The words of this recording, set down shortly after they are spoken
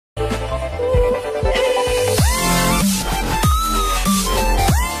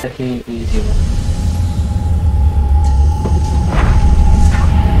Very easy one.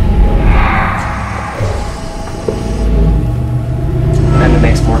 And it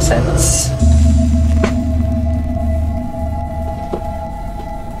makes more sense.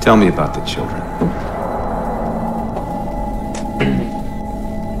 Tell me about the children.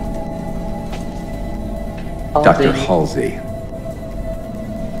 Dr. Halsey.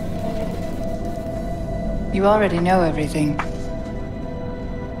 You already know everything.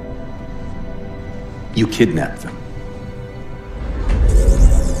 You kidnapped them.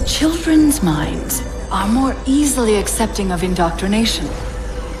 Children's minds are more easily accepting of indoctrination.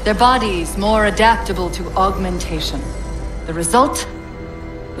 Their bodies more adaptable to augmentation. The result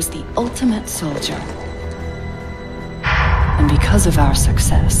was the ultimate soldier. And because of our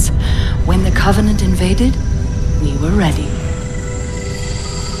success, when the Covenant invaded, we were ready.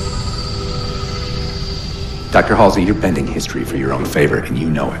 Dr. Halsey, you're bending history for your own favor, and you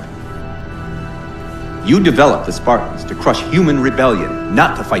know it. You developed the Spartans to crush human rebellion,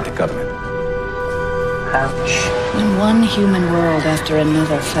 not to fight the Covenant. Ouch. When one human world after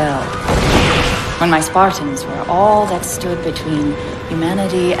another fell, when my Spartans were all that stood between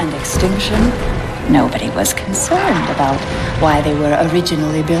humanity and extinction, nobody was concerned about why they were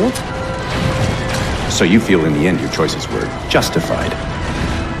originally built. So you feel in the end your choices were justified?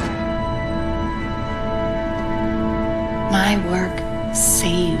 My work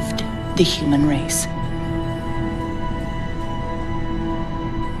saved the human race.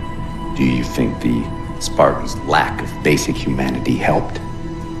 Do you think the Spartans' lack of basic humanity helped?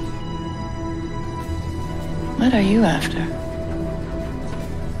 What are you after?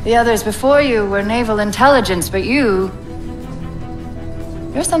 The others before you were naval intelligence, but you're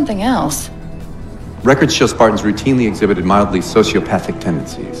something else. Records show Spartans routinely exhibited mildly sociopathic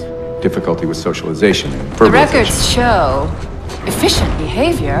tendencies, difficulty with socialization and The verbalization. records show efficient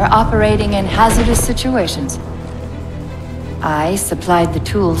behavior operating in hazardous situations. I supplied the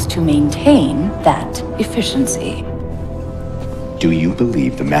tools to maintain that efficiency. Do you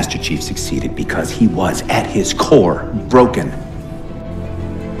believe the Master Chief succeeded because he was, at his core, broken?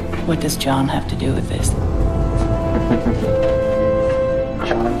 What does John have to do with this?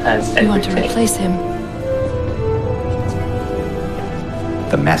 John has everything. You want to replace him?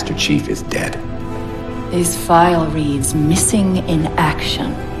 The Master Chief is dead. His file reads missing in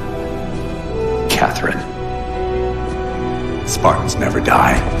action. Catherine. Spartans never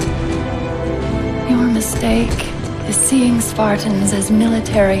die. Your mistake is seeing Spartans as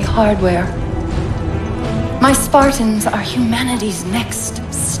military hardware. My Spartans are humanity's next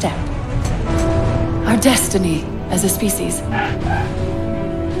step. Our destiny as a species.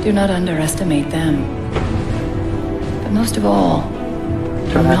 Do not underestimate them. But most of all,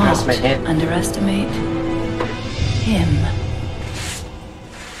 do Don't not underestimate him. underestimate him.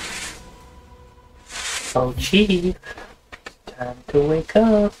 Oh, Chief. Time to wake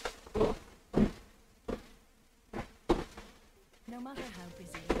up. No matter how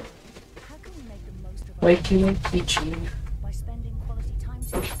busy, how can we make the most of our Wakey, wakey, Chief. by spending quality time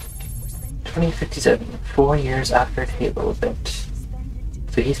together? We're spending 2057, 4 years after the Halo event.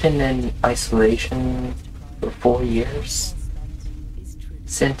 So he's been in isolation for 4 years?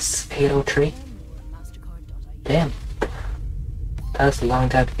 Since Halo 3? Damn. That's a long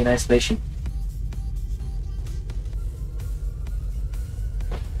time to be in isolation.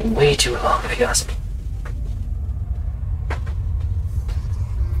 Way too long, if you ask me.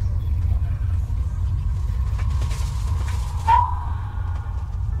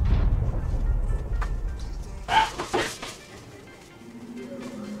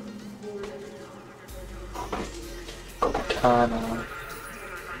 Cortana.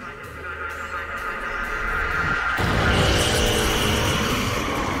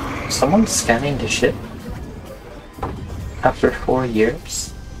 Someone scanning the ship? After 4 years?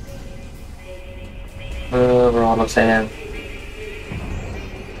 We're all upside down.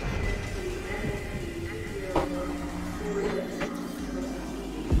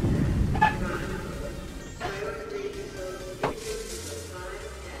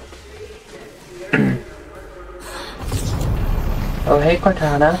 Oh, hey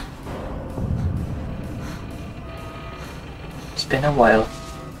Cortana. It's been a while.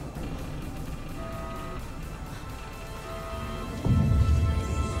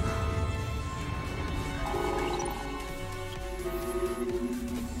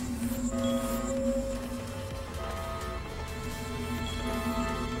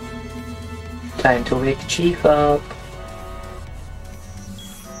 Time to wake Chief up.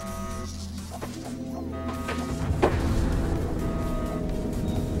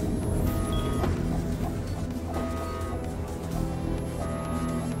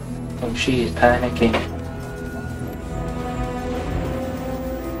 Oh, she's panicking.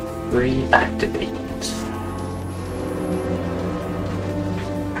 Reactivate.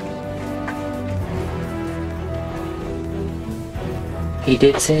 He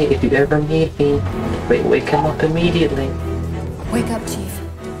did say if you ever need me, wake him up immediately. Wake up, Chief.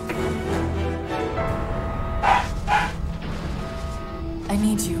 I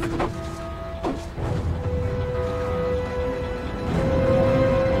need you.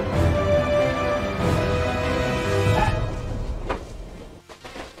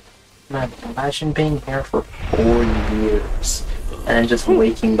 Man, imagine being here for 4 years and then just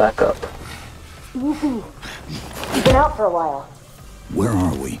waking back up. Easy. You've been out for a while. Where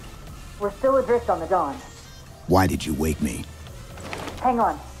are we? We're still adrift on the Dawn. Why did you wake me? Hang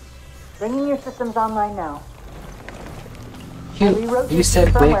on. Bringing your systems online now. You said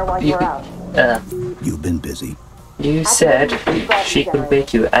firmware while you were out. You've been busy. You said she could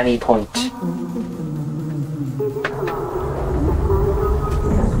wake you at any point.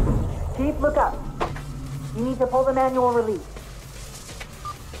 Chief, look up. You need to pull the manual release.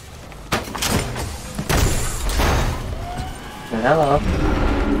 Hello.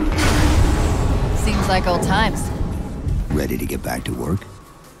 Seems like old times. Ready to get back to work?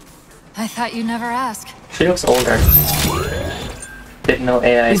 I thought you'd never ask. She looks older. Didn't know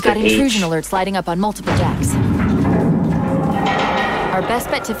AI We've got could age. intrusion alerts lighting up on multiple decks. Our best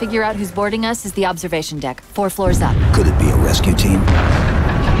bet to figure out who's boarding us is the observation deck, 4 floors up. Could it be a rescue team?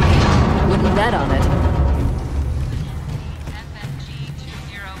 Wouldn't bet on it.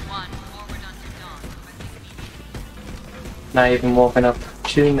 Not even woken up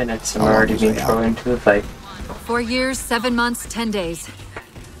 2 minutes and we're already being thrown into a fight. 4 years, 7 months, 10 days.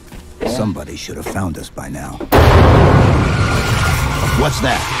 Somebody should have found us by now. What's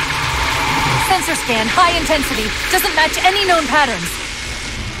that? Sensor scan, high intensity. Doesn't match any known patterns.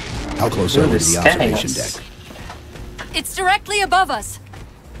 How close are we to the scanning observation us. deck? It's directly above us.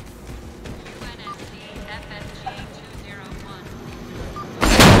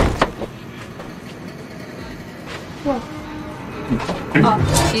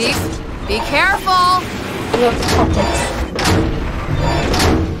 Chief, be careful.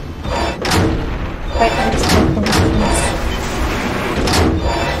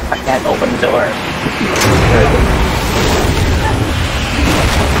 I can't open the door.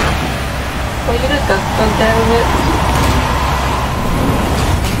 Wait a second, damn it.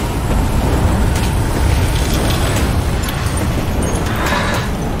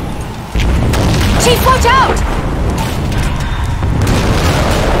 Chief, watch out!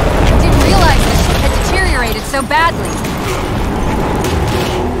 Didn't realize this ship had deteriorated so badly.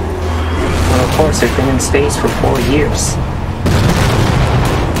 Well, of course, they've been in space for 4 years.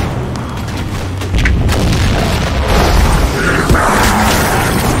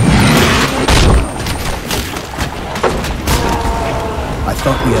 I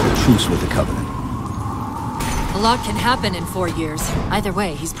thought we had a truce with the Covenant. A lot can happen in 4 years. Either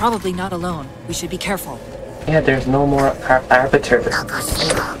way, he's probably not alone. We should be careful. Yeah, there's no more arbiter.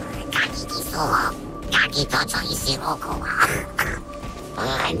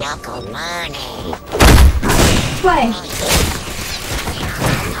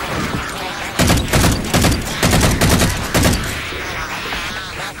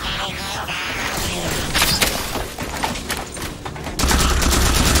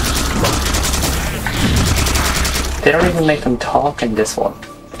 They don't even make them talk in this one.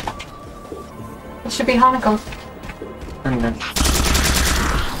 It should be Hanako. And then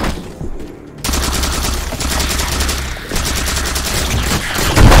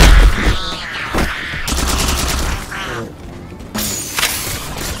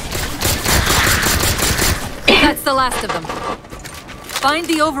That's the last of them. Find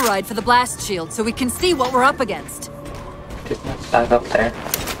the override for the blast shield so we can see what we're up against. let's back up there.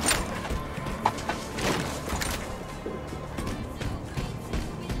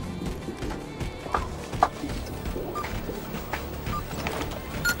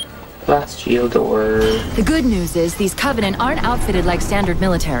 Blast shield or... The good news is these Covenant aren't outfitted like standard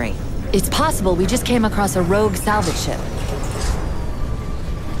military. It's possible we just came across a rogue salvage ship.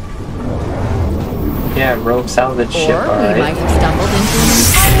 Yeah, rogue salvage ship, Or we alright. might have stumbled into an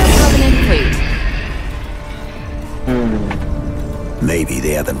entire Covenant fleet. Maybe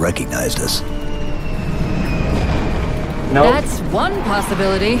they haven't recognized us. No, That's one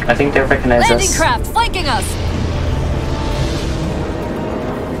possibility. I think they recognize Landing us. craft flanking us!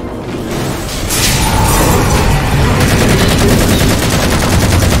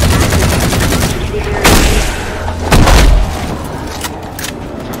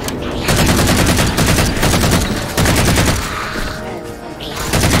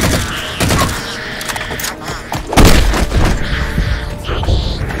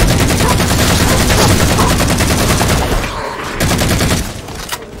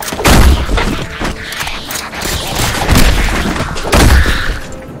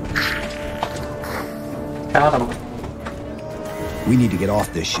 got him. We need to get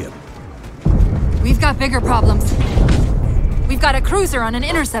off this ship. We've got bigger problems. We've got a cruiser on an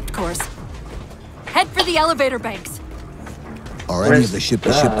intercept course. Head for the elevator banks. Are any of the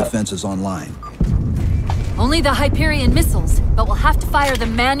ship-to-ship defenses online? Only the Hyperion missiles, but we'll have to fire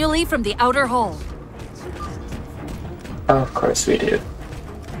them manually from the outer hull. Of course we do.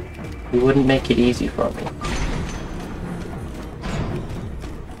 You wouldn't make it easy for me.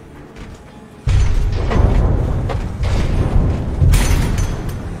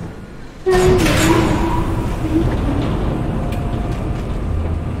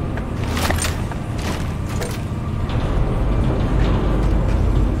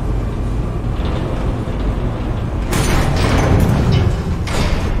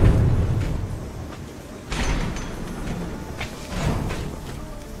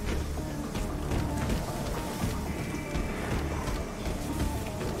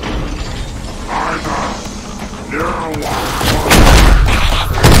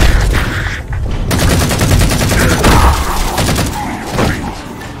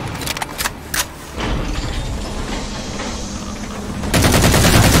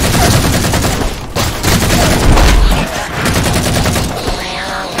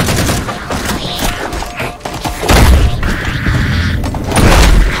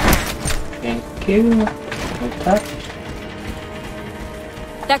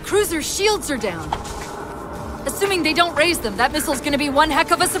 That cruiser's shields are down. Assuming they don't raise them, that missile's gonna be one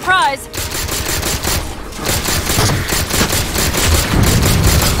heck of a surprise.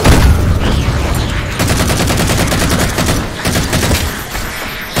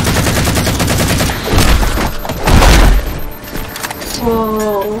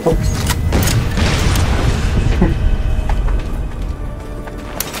 Whoa.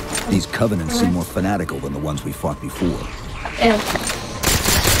 These Covenants seem more fanatical than the ones we fought before. Ew.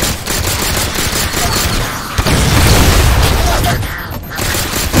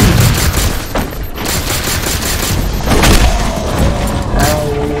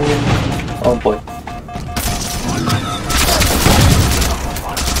 Oh boy.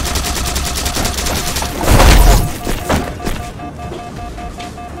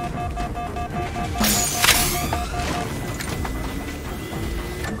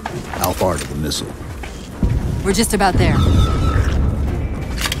 How far to the missile? We're just about there.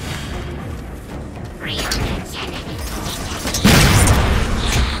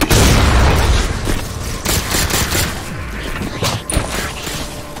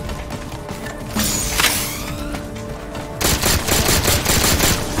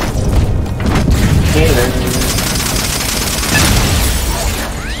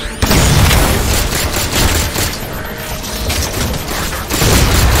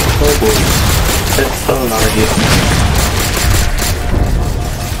 That's so large.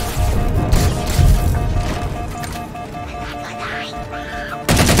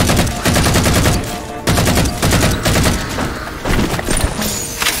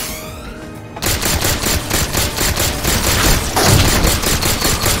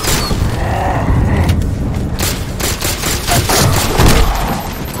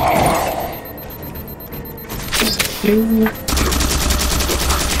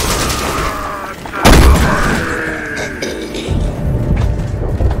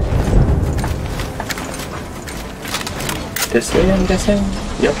 This way, I'm guessing?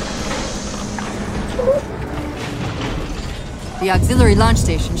 Yep. The auxiliary launch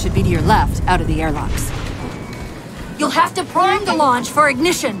station should be to your left, out of the airlocks. You'll have to prime the launch for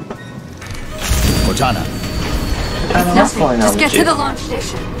ignition. Cortana. What's going on Just get with to you? the launch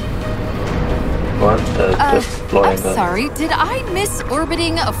station. What? Just blowing I'm the... sorry, did I miss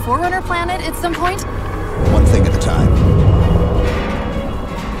orbiting a Forerunner planet at some point? One thing at a time.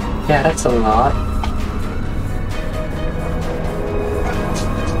 Yeah, that's a lot.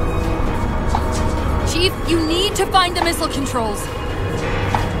 Chief, you need to find the missile controls.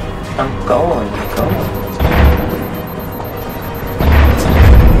 I'm going.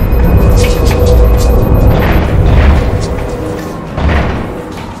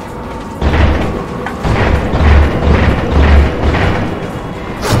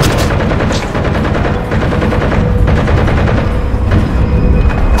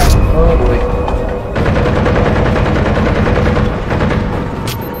 Oh boy.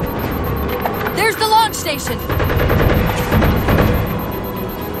 There's the launch station.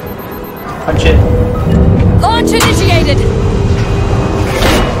 Punch it. Launch initiated.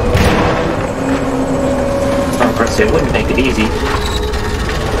 Of course, it wouldn't make it easy.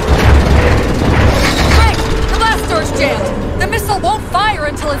 Quick! The blast door's jammed. The missile won't fire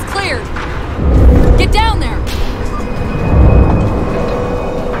until it's cleared. Get down there.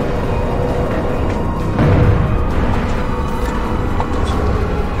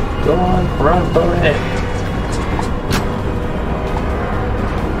 Go on, run for it.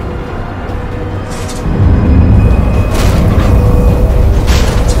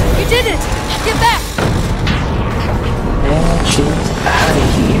 You did it! Get back! And she's out of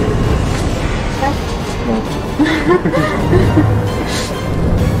here.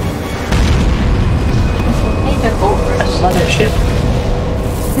 Another ship.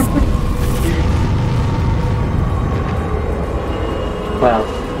 Well,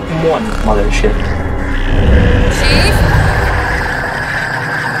 one mothership. Chief?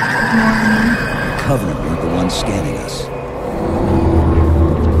 Covenant weren't the ones scanning us.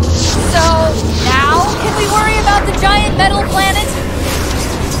 So, now can we worry about the giant metal planet?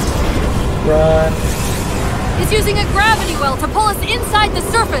 Run. It's using a gravity well to pull us inside the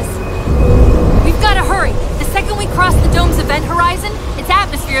surface. We've got to hurry. The second we cross the dome's event horizon, its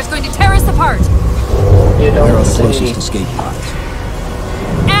atmosphere is going to tear us apart. You Where are don't the say. closest escape pods?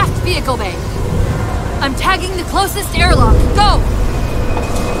 Aft vehicle bay. I'm tagging the closest airlock. Go!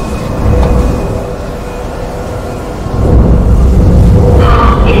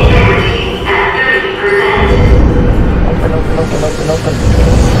 Open, open, open, open, open.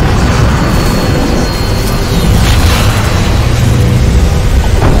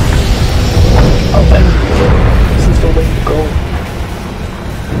 Open. This is the way to go.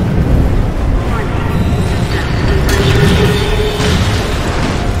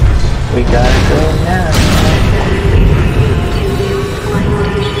 We gotta go now.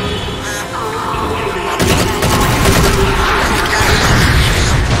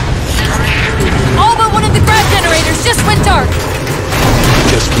 All but one of the grav generators just went dark.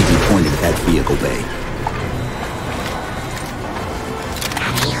 Just keep me pointed at that vehicle bay.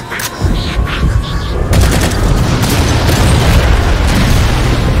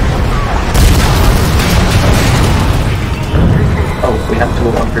 Oh, we have to go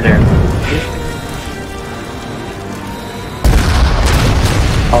over there.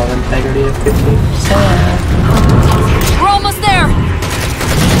 All integrity of 50%. We're almost there.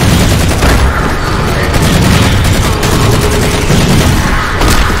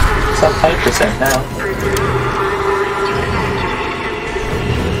 It's up 5% now.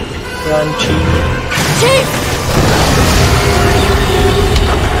 Run, Chief. Chief!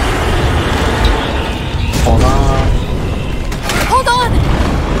 Hold on. Hold on!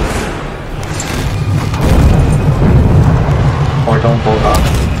 Or don't hold on.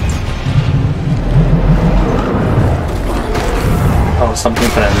 Oh,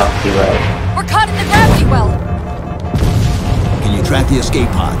 something's gonna knock you out. We're caught in the gravity well. Can you track the escape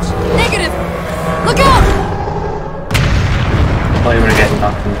pods? Negative. Look out! Oh, you're gonna get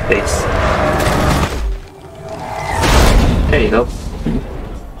knocked in the face. There you go.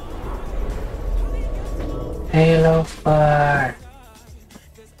 Halo fire.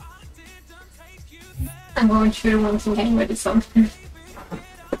 I'm going to shoot him once again with something.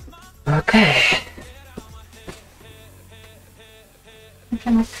 Okay. I'm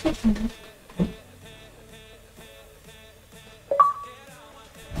trying to click on it.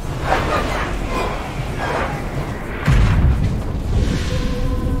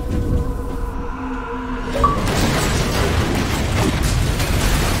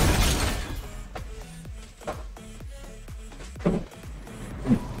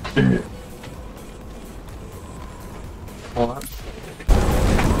 Hold on.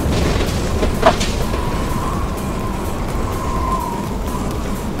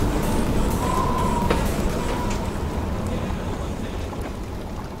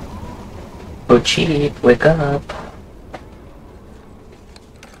 Oh, Chief, wake up.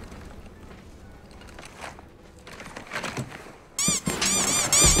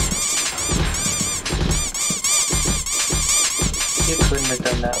 You couldn't have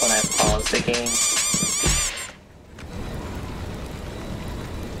done that when I paused the game.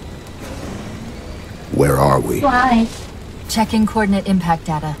 Where are we? Why? Checking coordinate impact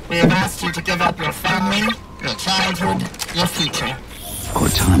data. We have asked you to give up your family, your childhood, your future.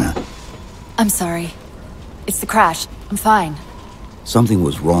 Cortana. I'm sorry. It's the crash. I'm fine. Something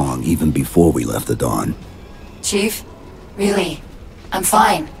was wrong even before we left the Dawn. Chief? Really? I'm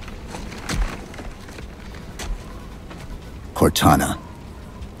fine. Cortana.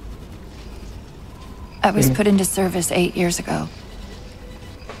 I was put into service 8 years ago.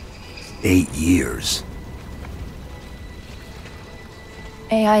 8 years.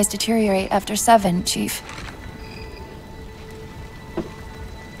 AIs deteriorate after 7, Chief.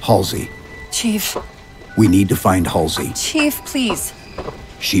 Halsey. Chief. We need to find Halsey. Chief, please.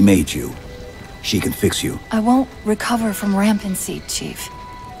 She made you. She can fix you. I won't recover from rampancy, Chief.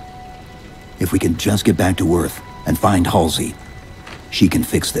 If we can just get back to Earth and find Halsey, She can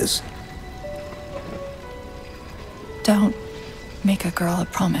fix this. Don't make a girl a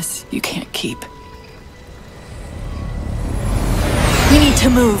promise you can't keep. We need to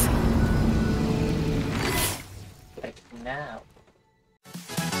move.